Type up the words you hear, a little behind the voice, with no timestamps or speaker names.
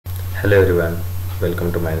Hello everyone,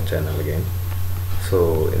 welcome to my channel again.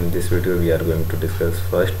 So in this video we are going to discuss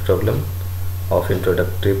first problem of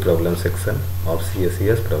introductory problem section of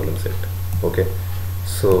CSES problem set. Okay,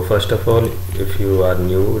 so first of all, if you are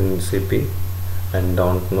new in CP and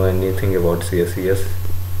don't know anything about CSES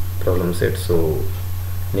problem set, so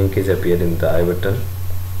link is appeared in the I button.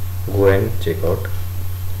 Go and check out.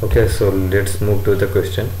 Okay, so let's move to the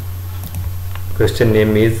question. Question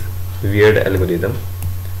name is weird algorithm.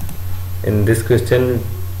 In this question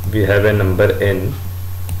we have a number n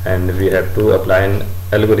and we have to apply an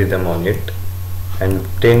algorithm on it and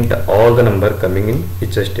print all the number coming in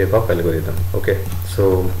each step of algorithm. Okay,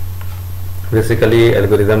 so basically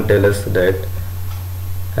algorithm tell us that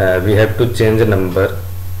we have to change a number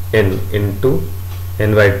n into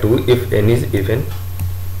n by 2 if n is even.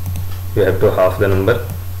 We have to half the number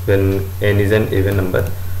when n is an even number,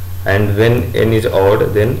 and when n is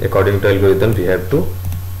odd, then according to algorithm we have to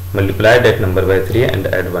multiply that number by 3 and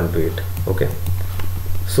add 1 to it. Okay,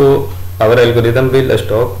 so our algorithm will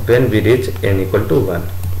stop when we reach n equal to 1.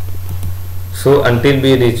 So until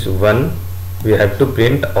we reach 1 we have to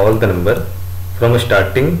print all the number from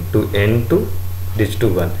starting to n to reach to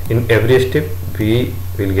 1. In every step we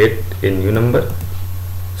will get a new number,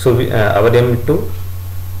 so our aim is to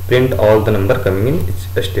print all the number coming in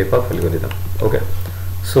each step of algorithm. Okay,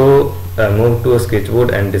 so move to a sketchboard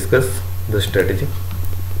and discuss the strategy.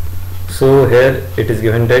 So here it is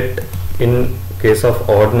given that in case of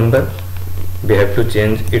odd number we have to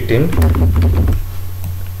change it in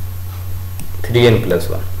 3n plus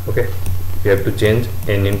 1. Okay, we have to change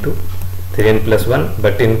n into 3n plus 1,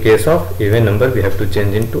 but in case of even number we have to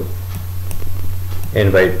change into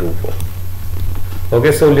n by 2.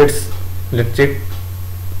 Okay, so let's check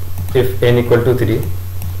if n equal to 3.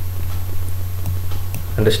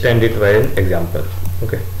 Understand it by an example.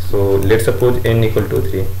 Okay, so let's suppose n equal to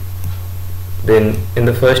 3. Then in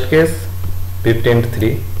the first case we print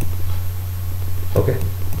 3. Okay,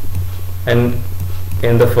 and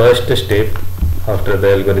in the first step after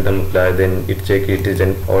the algorithm apply, then it check it is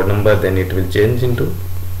an odd number, then it will change into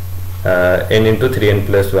n into 3n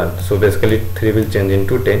plus 1. So basically 3 will change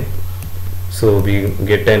into 10, so we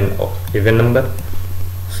get an even number,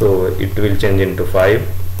 so it will change into 5,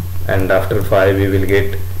 and after 5 we will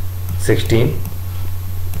get 16.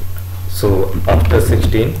 So after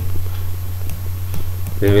 16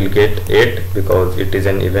 we will get 8 because it is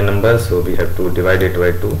an even number, so we have to divide it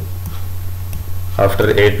by 2.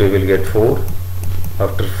 After 8 we will get 4,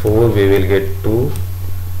 after 4 we will get 2,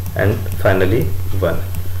 and finally 1.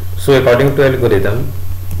 So according to algorithm,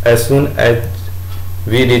 as soon as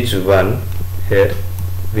we reach 1, here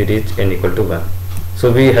we reach n equal to 1,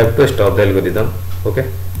 so we have to stop the algorithm.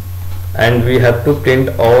 Okay, and we have to print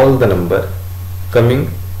all the number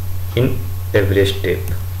coming in every step.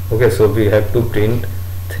 Okay, so we have to print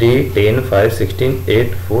 3, 10, 5, 16,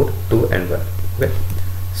 8, 4, 2 and 1. Okay,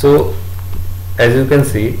 so as you can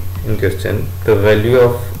see in question, the value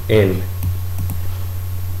of n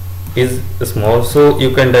is small, so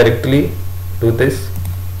you can directly do this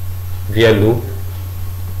via loop.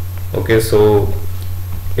 Okay, so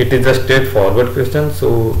it is a straightforward question, so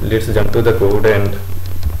let's jump to the code and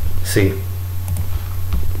see.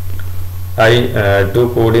 I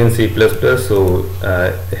do code in C++, so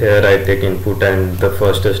here I take input, and the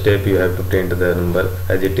first step you have to print the number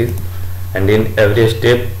as it is, and in every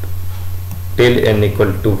step till n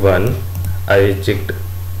equal to 1 I checked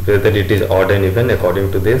whether it is odd and even.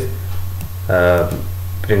 According to this,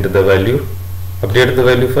 print the value, update the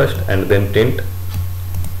value first, and then print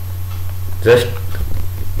just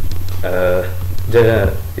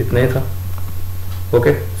इतना ही था.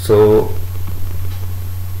 Okay, so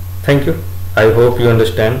thank you. I hope you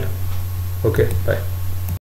understand. Okay, bye.